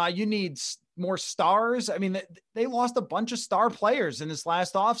 You need more stars. I mean, they lost a bunch of star players in this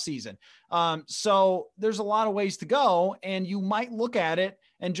last offseason. So there's a lot of ways to go, and you might look at it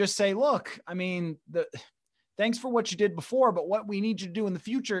and just say, look, I mean, thanks for what you did before, but what we need you to do in the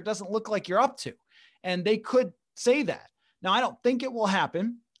future, it doesn't look like you're up to. And they could say that. Now, I don't think it will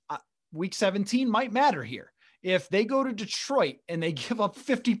happen. Week 17 might matter here. If they go to Detroit and they give up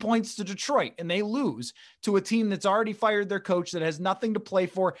 50 points to Detroit and they lose to a team that's already fired their coach, that has nothing to play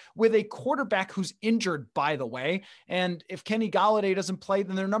for, with a quarterback who's injured, by the way, and if Kenny Golladay doesn't play,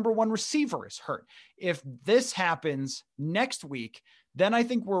 then their number 1 receiver is hurt. If this happens next week, then I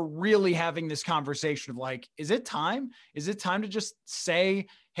think we're really having this conversation of like, is it time? Is it time to just say,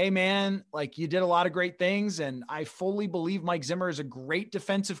 hey man, like you did a lot of great things, and I fully believe Mike Zimmer is a great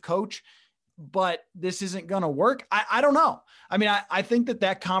defensive coach, but this isn't going to work. I don't know. I mean, I think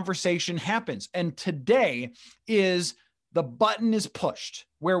that conversation happens. And today is the button is pushed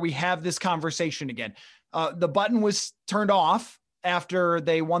where we have this conversation again. The button was turned off after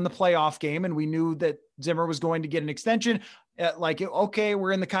they won the playoff game, and we knew that Zimmer was going to get an extension. Okay,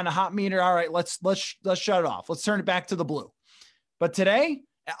 we're in the kind of hot meter. All right, let's shut it off. Let's turn it back to the blue. But today,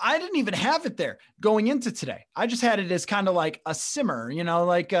 I didn't even have it there going into today. I just had it as kind of like a simmer, you know,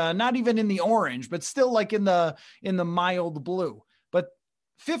 like not even in the orange, but still like in the mild blue. But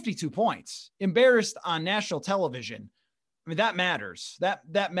 52 points, embarrassed on national television. I mean, that matters.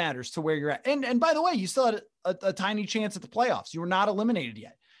 That matters to where you're at. And by the way, you still had a tiny chance at the playoffs. You were not eliminated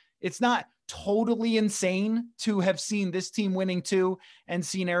yet. It's not totally insane to have seen this team winning 2 and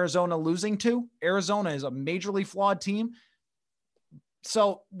seen Arizona losing 2. Arizona is a majorly flawed team.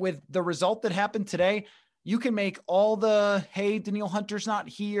 So with the result that happened today, you can make all the, hey, Danielle Hunter's not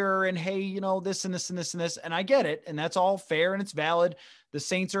here, and hey, you know, this and this and this and this. And I get it. And that's all fair and it's valid. The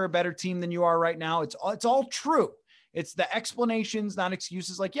Saints are a better team than you are right now. It's all true. It's the explanations, not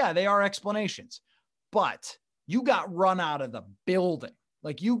excuses. Like, yeah, they are explanations, but you got run out of the building.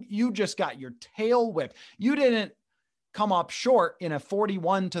 Like you just got your tail whipped. You didn't come up short in a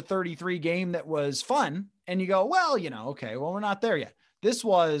 41-33 game that was fun. And you go, well, you know, okay, well, we're not there yet. This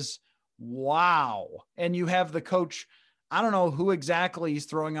was wow. And you have the coach, I don't know who exactly he's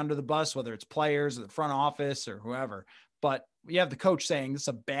throwing under the bus, whether it's players or the front office or whoever, but you have the coach saying this is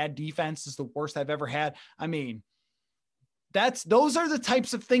a bad defense. This is the worst I've ever had. I mean, those are the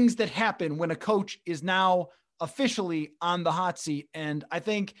types of things that happen when a coach is now officially on the hot seat. And I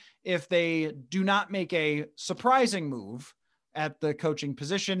think if they do not make a surprising move at the coaching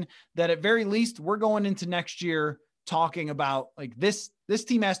position, that at very least we're going into next year talking about like this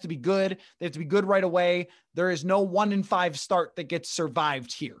team has to be good. They have to be good right away. There is no 1-5 start that gets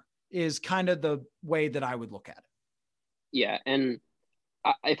survived here, is kind of the way that I would look at it. Yeah. And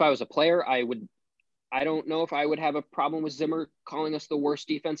if I was a player, I don't know if I would have a problem with Zimmer calling us the worst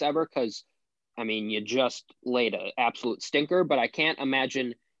defense ever. 'Cause I mean, you just laid an absolute stinker, but I can't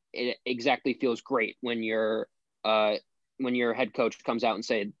imagine it exactly feels great when you're when your head coach comes out and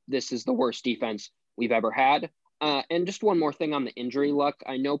say, this is the worst defense we've ever had. And just one more thing on the injury luck.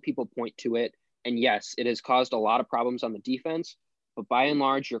 I know people point to it, and yes, it has caused a lot of problems on the defense, but by and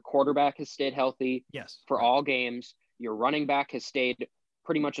large, your quarterback has stayed healthy for all games. Your running back has stayed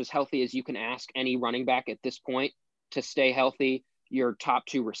pretty much as healthy as you can ask any running back at this point to stay healthy. Your top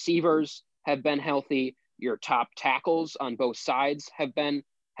 2 receivers have been healthy. Your top tackles on both sides have been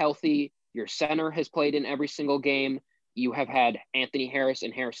healthy. Your center has played in every single game. You have had Anthony Harris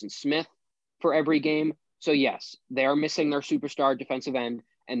and Harrison Smith for every game. So yes, they are missing their superstar defensive end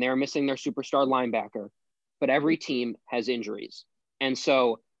and they're missing their superstar linebacker, but every team has injuries. And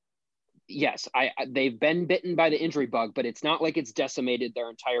so, yes, they've been bitten by the injury bug, but it's not like it's decimated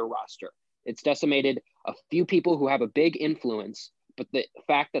their entire roster. It's decimated a few people who have a big influence, but the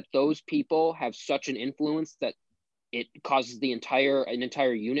fact that those people have such an influence that it causes an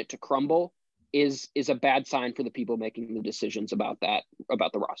entire unit to crumble is a bad sign for the people making the decisions about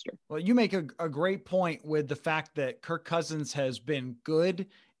the roster. Well, you make a great point with the fact that Kirk Cousins has been good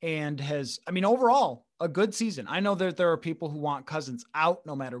and has, overall a good season. I know that there are people who want Cousins out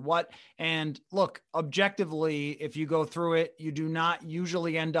no matter what. And look, objectively, if you go through it, you do not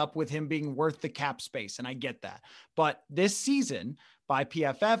usually end up with him being worth the cap space. And I get that. But this season, by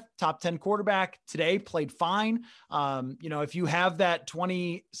PFF, top 10 quarterback today, played fine. If you have that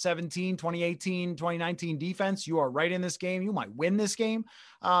 2017, 2018, 2019 defense, you are right in this game. You might win this game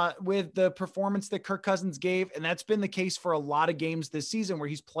with the performance that Kirk Cousins gave. And that's been the case for a lot of games this season where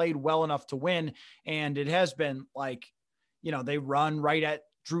he's played well enough to win. And it has been like, they run right at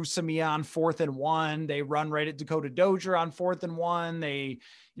Drew Samia on 4th and 1. They run right at Dakota Dozier on 4th and 1. They,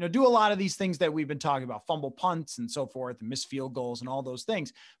 do a lot of these things that we've been talking about, fumble punts and so forth, and missed field goals and all those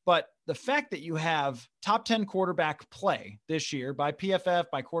things. But the fact that you have top 10 quarterback play this year by PFF,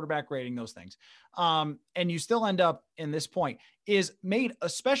 by quarterback rating, those things, and you still end up in this point is made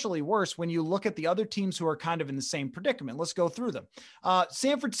especially worse when you look at the other teams who are kind of in the same predicament. Let's go through them.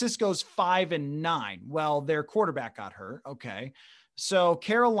 San Francisco's 5-9. Well, their quarterback got hurt. Okay. So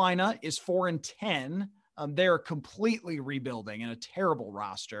Carolina is 4-10. They're completely rebuilding in a terrible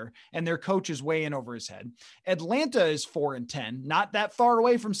roster, and their coach is way in over his head. Atlanta is 4-10, not that far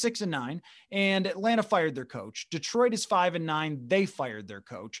away from 6-9, and Atlanta fired their coach. Detroit is 5-9. They fired their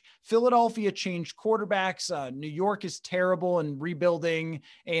coach. Philadelphia changed quarterbacks. New York is terrible and rebuilding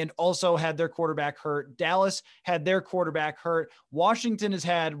and also had their quarterback hurt. Dallas had their quarterback hurt. Washington has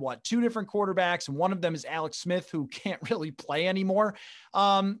had 2 different quarterbacks, and one of them is Alex Smith, who can't really play anymore.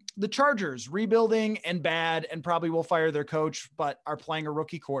 The Chargers rebuilding and bad and probably will fire their coach, but are playing a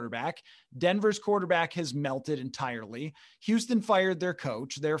rookie quarterback. Denver's quarterback has melted entirely. Houston fired their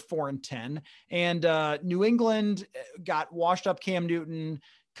coach. They're 4-10. And New England got washed up Cam Newton,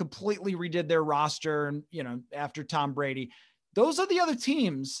 completely redid their roster, and after Tom Brady. Those are the other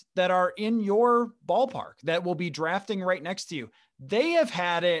teams that are in your ballpark that will be drafting right next to you. They have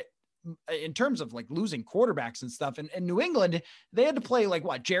had it in terms of losing quarterbacks and stuff. And New England, they had to play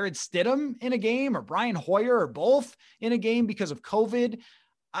Jared Stidham in a game or Brian Hoyer or both in a game because of COVID.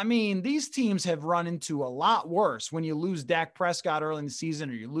 These teams have run into a lot worse when you lose Dak Prescott early in the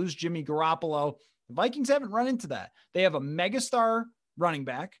season or you lose Jimmy Garoppolo. The Vikings haven't run into that. They have a megastar running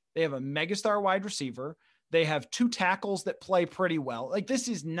back. They have a megastar wide receiver. They have 2 tackles that play pretty well. This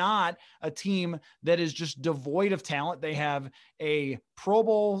is not a team that is just devoid of talent. They have a Pro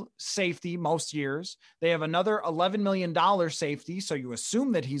Bowl safety most years. They have another $11 million safety. So you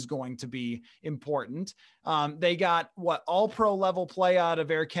assume that he's going to be important. They got all pro level play out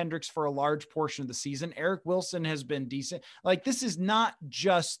of Eric Kendricks for a large portion of the season. Eric Wilson has been decent. This is not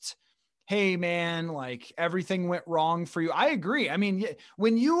just, hey man, everything went wrong for you. I agree.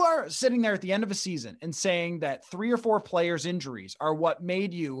 When you are sitting there at the end of a season and saying that 3 or 4 players' injuries are what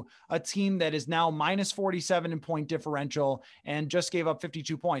made you a team that is now minus 47 in point differential and just gave up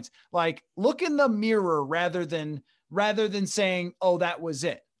 52 points, look in the mirror rather than saying, oh, that was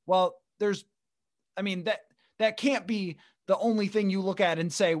it. Well, that can't be the only thing you look at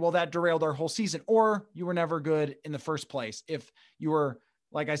and say, well, that derailed our whole season, or you were never good in the first place if you were,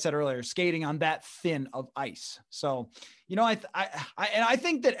 like I said earlier, skating on that thin of ice. So, I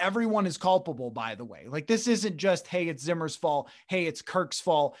think that everyone is culpable, by the way. This isn't just, hey, it's Zimmer's fault. Hey, it's Kirk's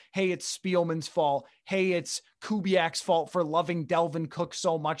fault. Hey, it's Spielman's fault. Hey, it's Kubiak's fault for loving Delvin Cook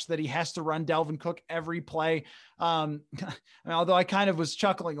so much that he has to run Delvin Cook every play. Although I kind of was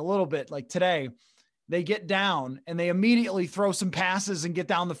chuckling a little bit, today, they get down and they immediately throw some passes and get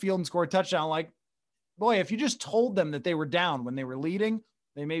down the field and score a touchdown. Boy, if you just told them that they were down when they were leading,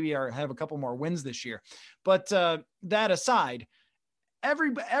 they maybe have a couple more wins this year. But that aside,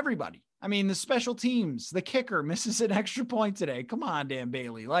 everybody, I mean, the special teams, the kicker misses an extra point today. Come on, Dan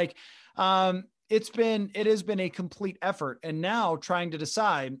Bailey. Like, it has been a complete effort. And now trying to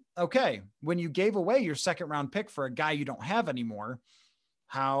decide, okay, when you gave away your second round pick for a guy you don't have anymore,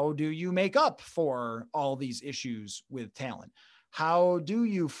 how do you make up for all these issues with talent? How do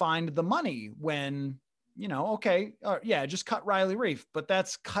you find the money when, okay, just cut Riley Reiff, but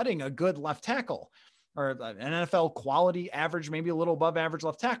that's cutting a good left tackle or an NFL quality average, maybe a little above average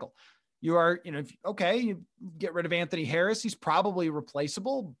left tackle. You are, you get rid of Anthony Harris. He's probably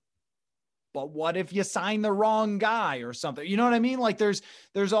replaceable, but what if you sign the wrong guy or something? You know what I mean? Like there's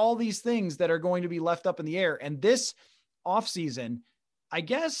all these things that are going to be left up in the air. And this offseason, I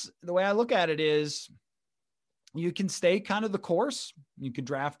guess the way I look at it is you can stay kind of the course. You could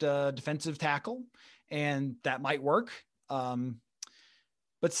draft a defensive tackle and that might work.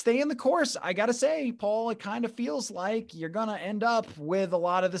 But stay in the course. I got to say, Paul, it kind of feels like you're going to end up with a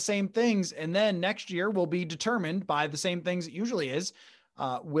lot of the same things. And then next year will be determined by the same things it usually is.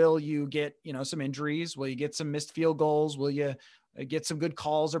 Will you get, some injuries? Will you get some missed field goals? Will you get some good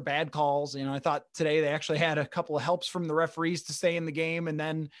calls or bad calls? I thought today they actually had a couple of helps from the referees to stay in the game. And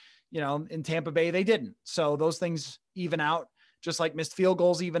then, in Tampa Bay, they didn't. So those things even out, just like missed field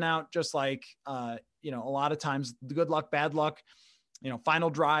goals even out, just like, a lot of times the good luck, bad luck, final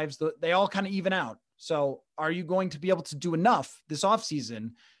drives, they all kind of even out. So are you going to be able to do enough this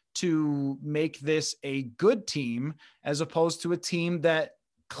offseason to make this a good team as opposed to a team that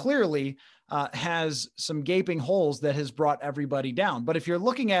clearly has some gaping holes that has brought everybody down? But if you're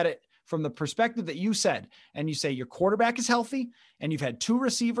looking at it from the perspective that you said, and you say your quarterback is healthy and you've had two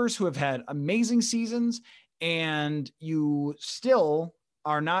receivers who have had amazing seasons and you still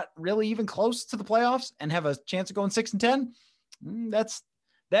are not really even close to the playoffs and have a chance of going 6-10,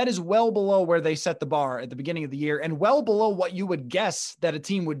 that is well below where they set the bar at the beginning of the year and well below what you would guess that a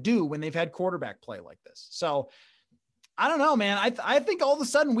team would do when they've had quarterback play like this. So I don't know, man. I think all of a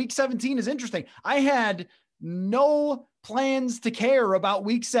sudden week 17 is interesting. I had no plans to care about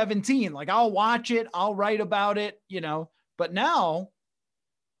week 17. Like I'll watch it, I'll write about it, but now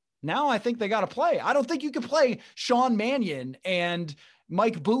I think they got to play. I don't think you can play Sean Mannion and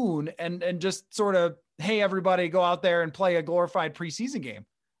Mike Boone and just sort of, hey, everybody go out there and play a glorified preseason game.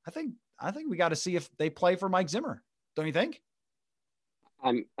 I think we got to see if they play for Mike Zimmer. Don't you think?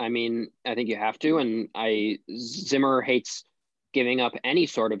 I think you have to. And Zimmer hates giving up any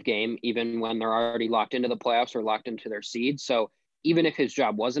sort of game, even when they're already locked into the playoffs or locked into their seed. So even if his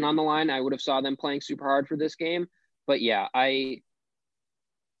job wasn't on the line, I would have saw them playing super hard for this game. But yeah,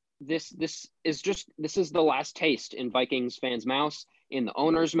 this is the last taste in Vikings fans' mouths, in the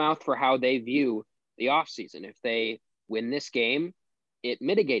owner's mouth, for how they view the offseason. If they win this game, it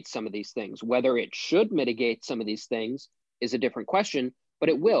mitigates some of these things. Whether it should mitigate some of these things is a different question, but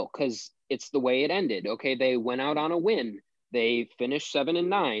it will, because it's the way it ended. Okay, they went out on a win. They finished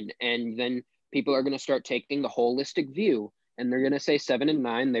 7-9, and then people are going to start taking the holistic view, and they're going to say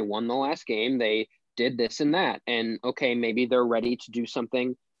 7-9, they won the last game, they did this and that, and okay, maybe they're ready to do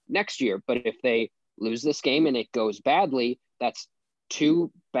something next year. But if they lose this game and it goes badly, that's 3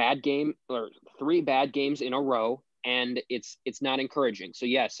 bad games in a row, and it's not encouraging. So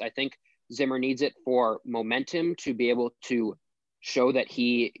yes, I think Zimmer needs it for momentum to be able to show that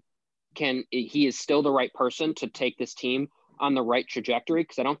he is still the right person to take this team on the right trajectory,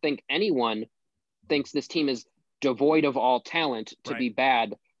 because I don't think anyone thinks this team is devoid of all talent to be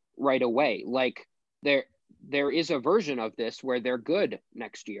bad right away. Like there is a version of this where they're good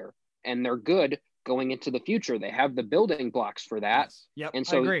next year and they're good going into the future. They have the building blocks for that. Yes. Yep. And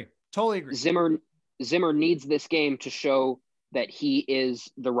so I agree. Totally agree. Zimmer needs this game to show that he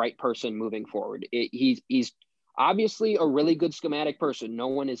is the right person moving forward. He's obviously a really good schematic person. No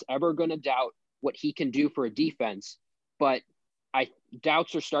one is ever going to doubt what he can do for a defense, but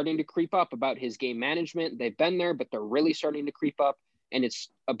doubts are starting to creep up about his game management. They've been there, but they're really starting to creep up. And it's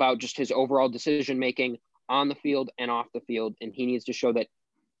about just his overall decision-making on the field and off the field. And he needs to show that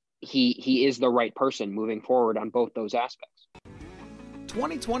he is the right person moving forward on both those aspects.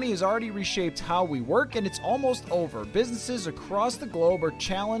 2020 has already reshaped how we work, and it's almost over. Businesses across the globe are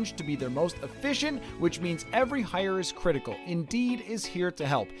challenged to be their most efficient, which means every hire is critical. Indeed is here to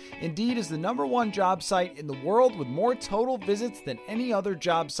help. Indeed is the #1 job site in the world with more total visits than any other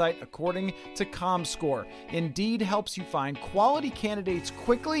job site, according to ComScore. Indeed helps you find quality candidates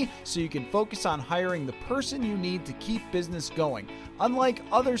quickly so you can focus on hiring the person you need to keep business going. Unlike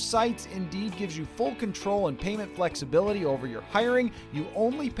other sites, Indeed gives you full control and payment flexibility over your hiring. You You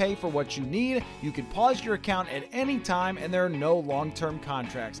only pay for what you need. You can pause your account at any time, and there are no long-term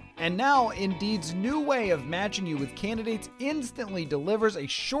contracts. And now, Indeed's new way of matching you with candidates instantly delivers a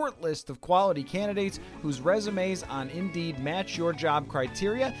short list of quality candidates whose resumes on Indeed match your job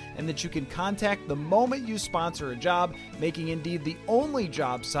criteria and that you can contact the moment you sponsor a job, making Indeed the only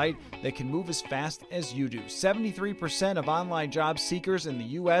job site that can move as fast as you do. 73% of online job seekers in the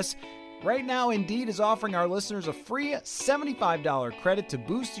U.S. Right now, Indeed is offering our listeners a free $75 credit to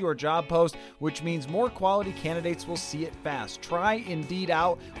boost your job post, which means more quality candidates will see it fast. Try Indeed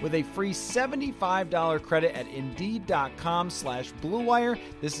out with a free $75 credit at Indeed.com/Blue Wire.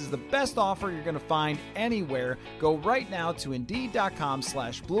 This is the best offer you're going to find anywhere. Go right now to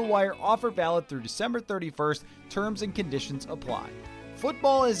Indeed.com/Blue Wire. Offer valid through December 31st. Terms and conditions apply.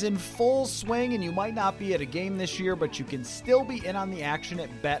 Football is in full swing, and you might not be at a game this year, but you can still be in on the action at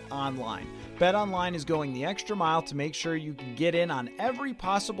BetOnline. BetOnline is going the extra mile to make sure you can get in on every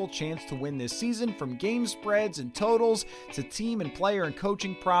possible chance to win this season. From game spreads and totals to team and player and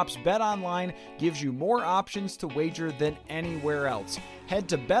coaching props, BetOnline gives you more options to wager than anywhere else. Head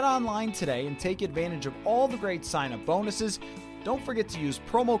to BetOnline today and take advantage of all the great sign-up bonuses. Don't forget to use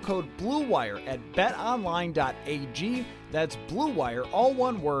promo code BLUEWIRE at betonline.ag. That's Blue Wire, all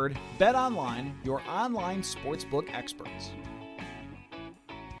one word. BetOnline, your online sportsbook experts.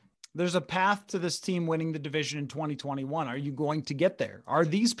 There's a path to this team winning the division in 2021. Are you going to get there? Are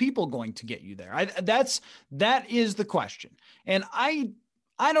these people going to get you there? That is the question. And I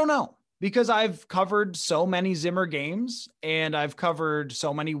don't know, because I've covered so many Zimmer games and I've covered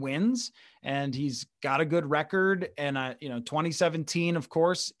so many wins, and he's got a good record. And 2017, of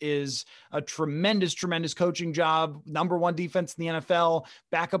course, is a tremendous coaching job. Number one defense in the NFL,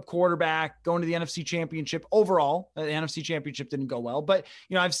 backup quarterback, going to the NFC Championship. Overall, the NFC Championship didn't go well, but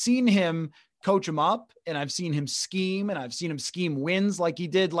I've seen him coach him up, and I've seen him scheme, and I've seen him scheme wins like he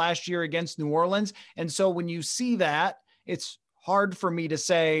did last year against New Orleans. And so when you see that, it's hard for me to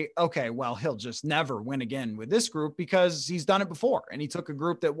say, okay, well, he'll just never win again with this group, because he's done it before. And he took a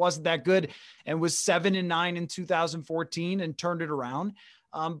group that wasn't that good and was 7-9 in 2014 and turned it around.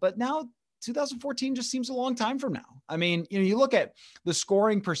 But now 2014 just seems a long time from now. I mean, you look at the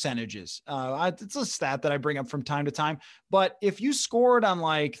scoring percentages. It's a stat that I bring up from time to time, but if you scored on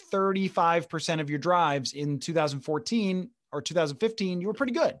like 35% of your drives in 2014 or 2015, you were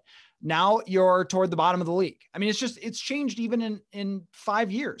pretty good. Now you're toward the bottom of the league. I mean, it's changed even in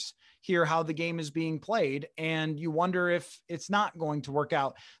 5 years here, how the game is being played. And you wonder if it's not going to work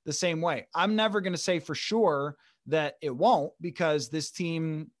out the same way. I'm never going to say for sure that it won't, because this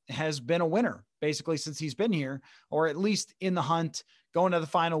team has been a winner basically since he's been here, or at least in the hunt, going to the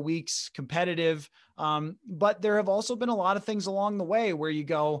final weeks, competitive. But there have also been a lot of things along the way where you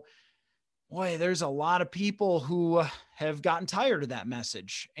go, boy, there's a lot of people who have gotten tired of that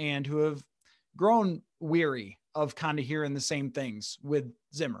message and who have grown weary of kind of hearing the same things with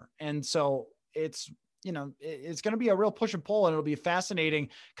Zimmer. And so it's going to be a real push and pull, and it'll be a fascinating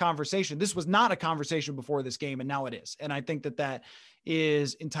conversation. This was not a conversation before this game, and now it is. And I think that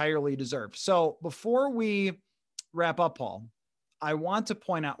is entirely deserved. So before we wrap up, Paul, I want to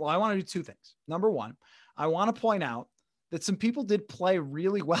point out, I want to do two things. Number one, I want to point out that some people did play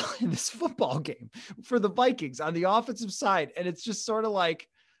really well in this football game for the Vikings on the offensive side. And it's just sort of like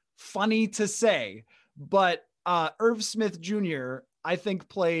funny to say, but Irv Smith Jr., I think,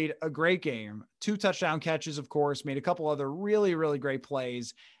 played a great game. 2 touchdown catches, of course, made a couple other really, really great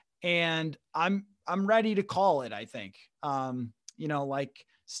plays. And I'm ready to call it, I think. Like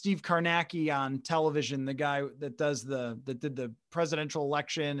Steve Karnacki on television, the guy that did the presidential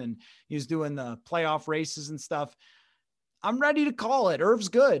election, and he's doing the playoff races and stuff. I'm ready to call it. Irv's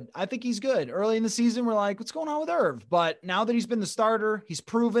good. I think he's good. Early in the season, we're like, what's going on with Irv? But now that he's been the starter, he's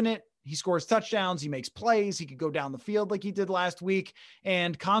proven it. He scores touchdowns. He makes plays. He could go down the field like he did last week.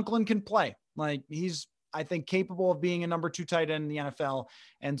 And Conklin can play. Like, he's, I think, capable of being a number 2 tight end in the NFL.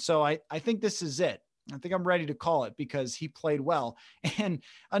 And so I think this is it. I think I'm ready to call it because he played well. And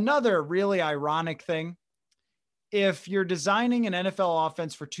another really ironic thing, if you're designing an NFL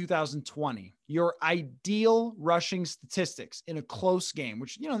offense for 2020, your ideal rushing statistics in a close game,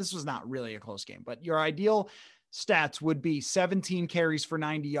 which, this was not really a close game, but your ideal stats would be 17 carries for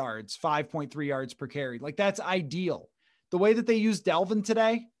 90 yards, 5.3 yards per carry. Like, that's ideal. The way that they use Delvin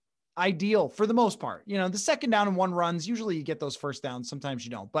today, ideal for the most part. The second down and 1 runs, usually you get those first downs. Sometimes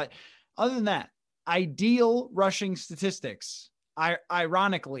you don't. But other than that, ideal rushing statistics,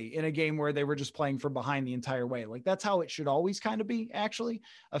 ironically, in a game where they were just playing from behind the entire way. Like, that's how it should always kind of be, actually.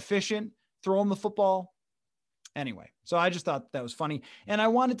 Efficient, throw them the football. Anyway, so I just thought that was funny. And I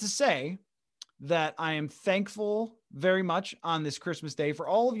wanted to say that I am thankful very much on this Christmas Day for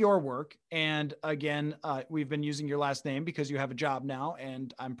all of your work. And again, we've been using your last name because you have a job now,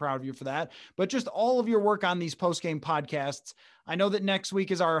 and I'm proud of you for that. But just all of your work on these post-game podcasts. I know that next week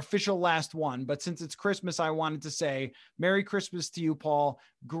is our official last one, but since it's Christmas, I wanted to say Merry Christmas to you, Paul.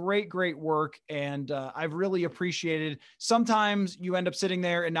 Great, great work. And I've really appreciated. Sometimes you end up sitting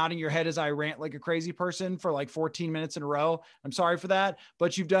there and nodding your head as I rant like a crazy person for like 14 minutes in a row. I'm sorry for that,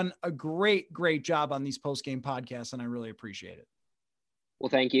 but you've done a great, great job on these post-game podcasts, and I really appreciate it. Well,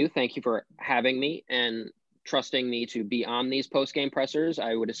 thank you. Thank you for having me and trusting me to be on these post-game pressers.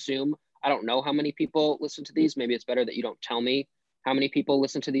 I would assume, I don't know how many people listen to these. Maybe it's better that you don't tell me how many people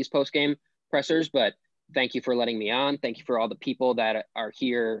listen to these post-game pressers, but thank you for letting me on. Thank you for all the people that are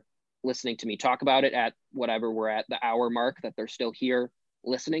here listening to me talk about it at whatever we're at the hour mark, that they're still here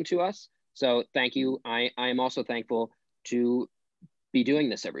listening to us. So thank you. I am also thankful to be doing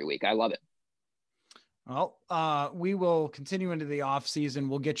this every week. I love it. Well, we will continue into the off season.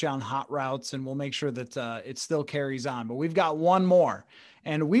 We'll get you on hot routes and we'll make sure that it still carries on, but we've got one more,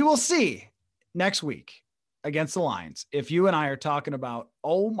 and we will see next week against the Lions if you and I are talking about,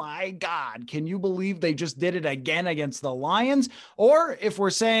 oh my God, can you believe they just did it again against the Lions? Or if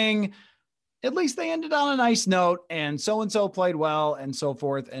we're saying, at least they ended on a nice note and so played well and so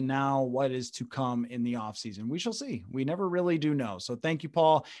forth. And now what is to come in the offseason? We shall see. We never really do know. So thank you,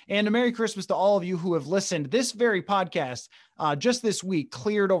 Paul. And a Merry Christmas to all of you who have listened. This very podcast just this week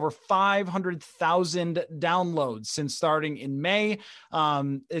cleared over 500,000 downloads since starting in May.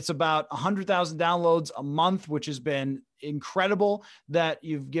 It's about 100,000 downloads a month, which has been incredible that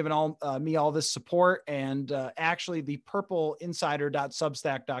you've given me all this support. And actually the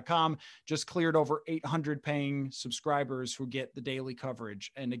purpleinsider.substack.com just cleared over 800 paying subscribers who get the daily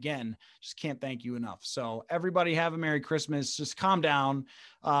coverage. And again, just can't thank you enough. So everybody have a Merry Christmas. Just calm down,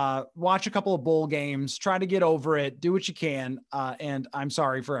 watch a couple of bowl games, try to get over it, do what you can. And I'm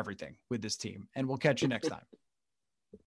sorry for everything with this team, and we'll catch you next time.